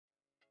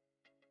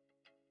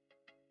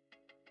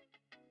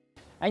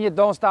And you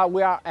don't stop,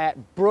 we are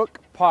at Brook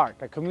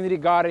Park, a community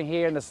garden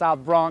here in the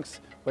South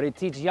Bronx, where they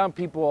teach young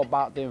people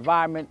about the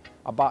environment,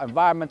 about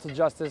environmental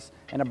justice,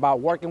 and about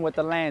working with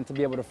the land to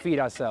be able to feed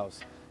ourselves.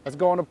 Let's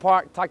go in the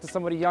park, talk to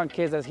some of the young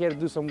kids that's here to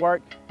do some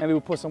work, and maybe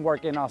we'll put some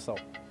work in also.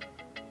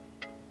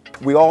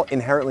 We all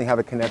inherently have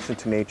a connection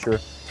to nature,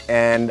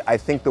 and I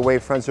think the way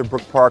Friends of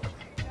Brook Park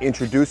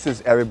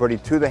introduces everybody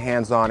to the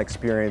hands-on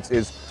experience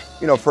is,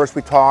 first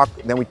we talk,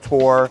 then we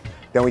tour,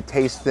 then we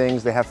taste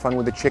things, they have fun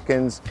with the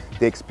chickens,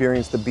 they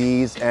experience the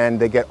bees, and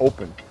they get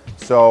open.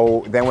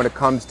 So then when it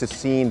comes to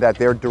seeing that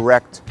they are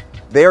directly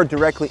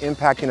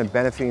impacting and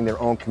benefiting their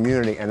own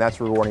community, and that's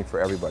rewarding for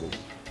everybody.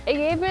 It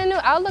gave me a new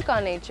outlook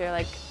on nature.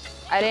 Like,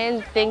 I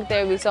didn't think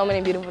there would be so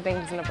many beautiful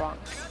things in the Bronx.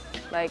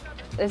 Like,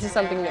 this is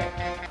something new.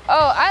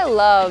 Oh, I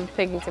love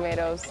picking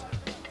tomatoes.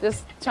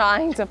 Just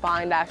trying to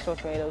find actual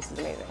tomatoes is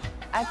amazing.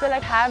 I feel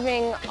like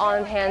having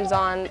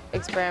hands-on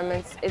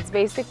experiments, it's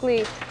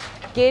basically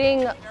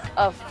getting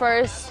a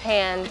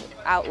first-hand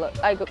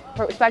outlook, like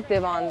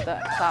perspective on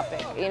the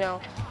topic,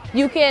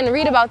 You can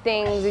read about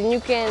things and you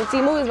can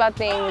see movies about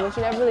things, but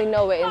you never really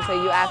know it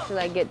until you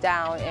actually get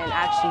down and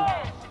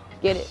actually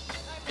get it.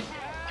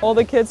 All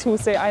the kids who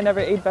say, I never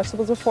ate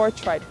vegetables before,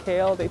 tried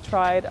kale, they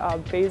tried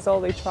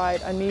basil, they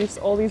tried anise,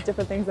 all these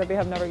different things that they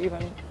have never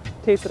even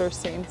tasted or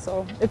seen.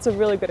 So it's a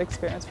really good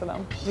experience for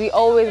them. We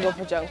always go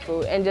for junk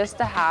food, and just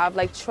to have,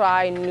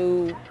 try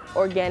new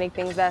organic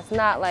things that's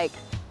not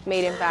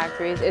made in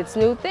factories. It's a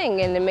new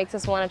thing, and it makes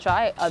us want to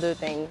try other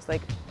things.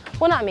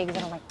 Well, not me, because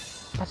I don't like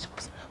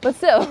vegetables, but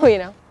still, Nah,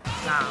 when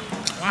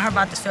I heard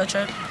about this field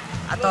trip,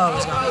 I thought it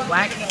was going to be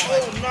whack.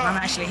 When I'm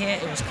actually here,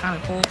 it was kind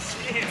of cool,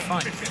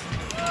 fun,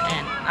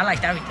 and I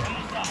liked everything.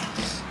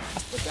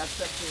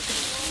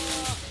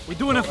 We're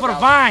doing it for the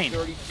vine.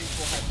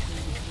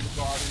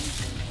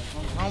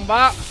 Come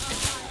back.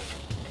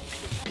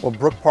 Well,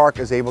 Brook Park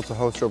is able to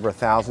host over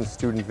 1,000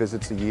 student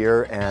visits a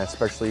year, and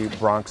especially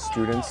Bronx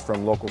students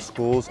from local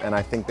schools, and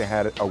I think they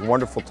had a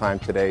wonderful time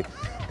today.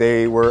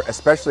 They were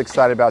especially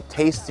excited about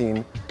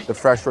tasting the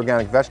fresh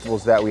organic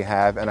vegetables that we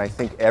have, and I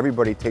think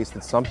everybody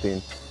tasted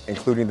something,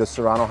 including the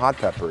Serrano hot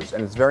peppers.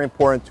 And it's very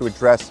important to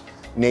address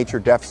nature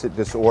deficit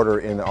disorder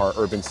in our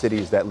urban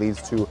cities that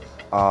leads to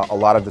a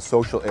lot of the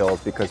social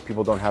ills because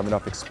people don't have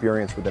enough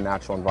experience with the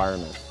natural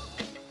environment.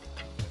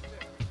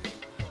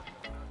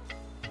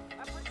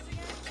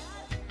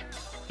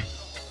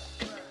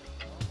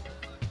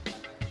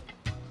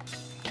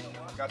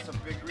 Got some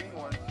big green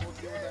ones.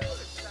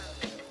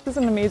 This is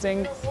an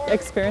amazing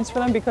experience for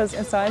them because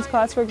in science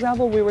class, for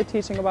example, we were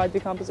teaching about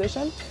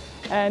decomposition,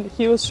 and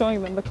he was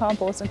showing them the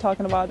compost and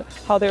talking about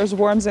how there's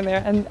worms in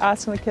there and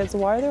asking the kids,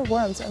 why are there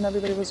worms? And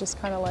everybody was just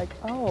kind of like,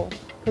 oh,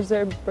 because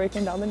they're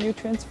breaking down the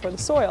nutrients for the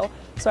soil.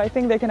 So I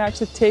think they can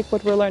actually take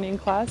what we're learning in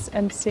class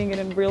and seeing it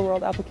in real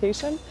world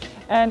application.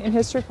 And in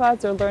history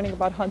class, they're learning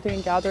about hunting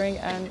and gathering,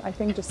 and I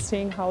think just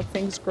seeing how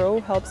things grow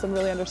helps them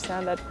really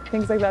understand that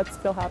things like that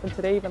still happen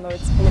today, even though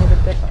it's a little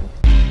bit different.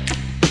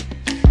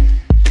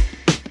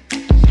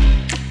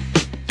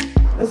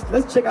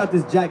 Let's check out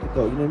this jacket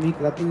though, you know what I mean?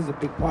 Because I think it's a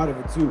big part of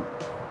it too.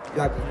 You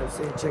got,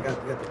 check out,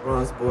 you got the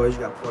Bronx Boys,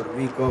 you got Puerto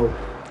Rico, you know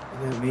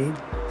what I mean?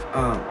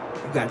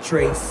 You got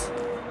Trace,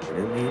 you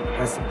know what I mean?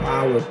 Got some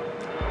power.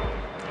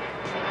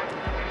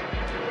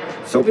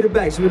 Show me the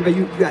back, show me the back.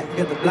 You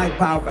got the Black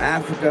Power for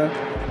Africa.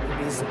 You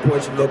mean,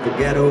 support your local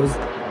ghettos.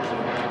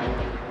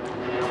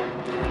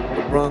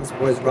 The Bronx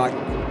Boys rocking.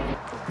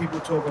 When people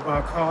talk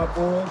about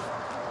cardboard,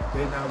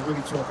 they're not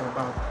really talking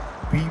about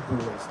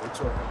B-boys, they're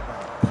talking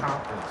about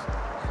poppers.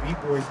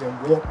 B-boys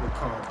that walk with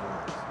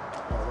cardboards,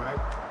 all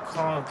right?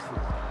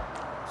 Concrete.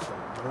 So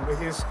you know the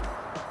history.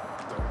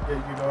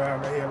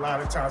 I hear a lot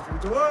of times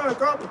people say, oh,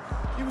 cardboard,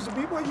 you was a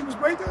B-boy, you was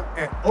breaker?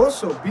 And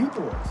also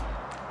B-boys.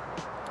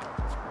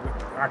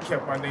 I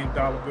kept my name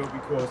Dollar Bill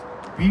because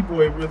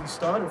B-boy really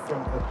started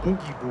from a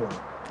boogie boy,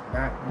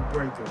 not you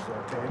breakers,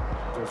 okay?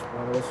 Just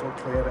want to also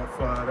clear that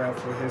file out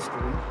for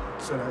history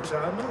so that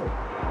y'all know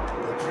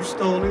that you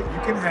stole it,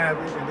 you can have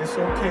it, and it's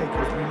okay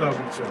because we love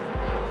each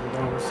other. You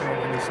know what I'm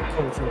saying? And it's a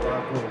culture of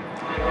our growth.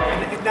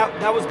 And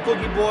that was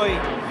Boogie Boy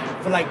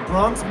for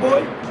Bronx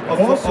Boy?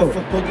 Or for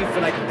Boogie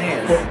for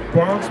dance? For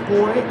Bronx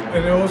Boy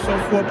and also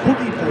for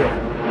Boogie Boy.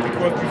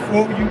 Because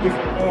before you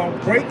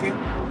was breaking,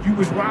 you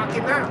was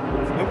rocking out.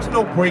 There was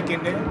no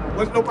breaking there.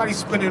 Wasn't nobody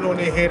spinning on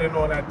their head and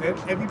all that there.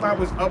 Everybody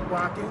was up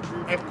rocking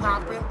and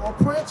popping or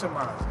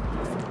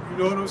pantomizing. You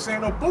know what I'm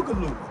saying? Or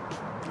boogaloo.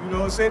 You know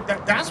what I'm saying?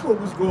 That's what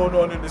was going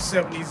on in the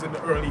 70s and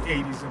the early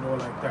 80s and all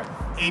like that.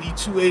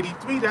 82,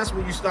 83, that's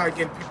when you start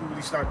getting people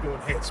really start doing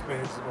head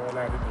spins and all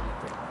that and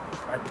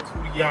everything. Like the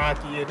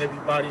Kudiyaki and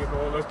everybody and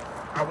all that.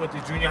 I went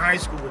to junior high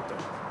school with them.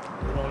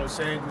 You know what I'm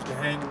saying? Used to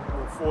hang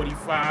with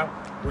 45,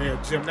 where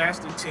a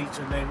gymnastic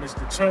teacher named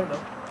Mr. Turner,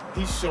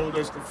 he showed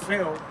us the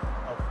film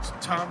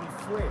of Tommy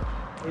Flynn,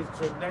 his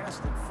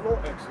gymnastic floor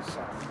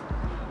exercise.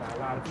 Now, a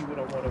lot of people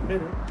don't want to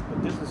admit it,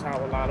 but this is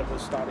how a lot of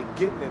us started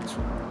getting into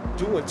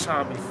doing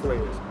Tommy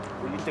flares.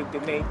 Where you think the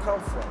name come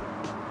from?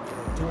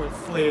 Doing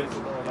flares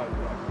and all like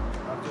that.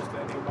 I'm just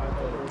letting everybody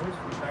know the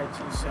history.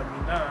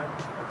 1979,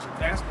 a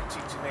gymnastic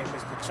teacher named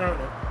Mr.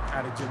 Turner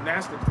had a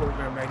gymnastic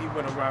program that he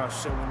went around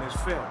showing this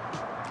film.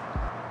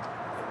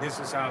 And this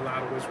is how a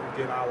lot of us would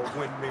get our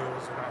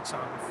windmills and our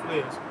Tommy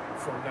flares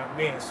from that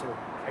man. So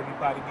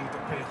everybody needs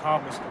to pay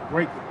homage to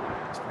Break to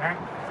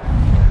that man.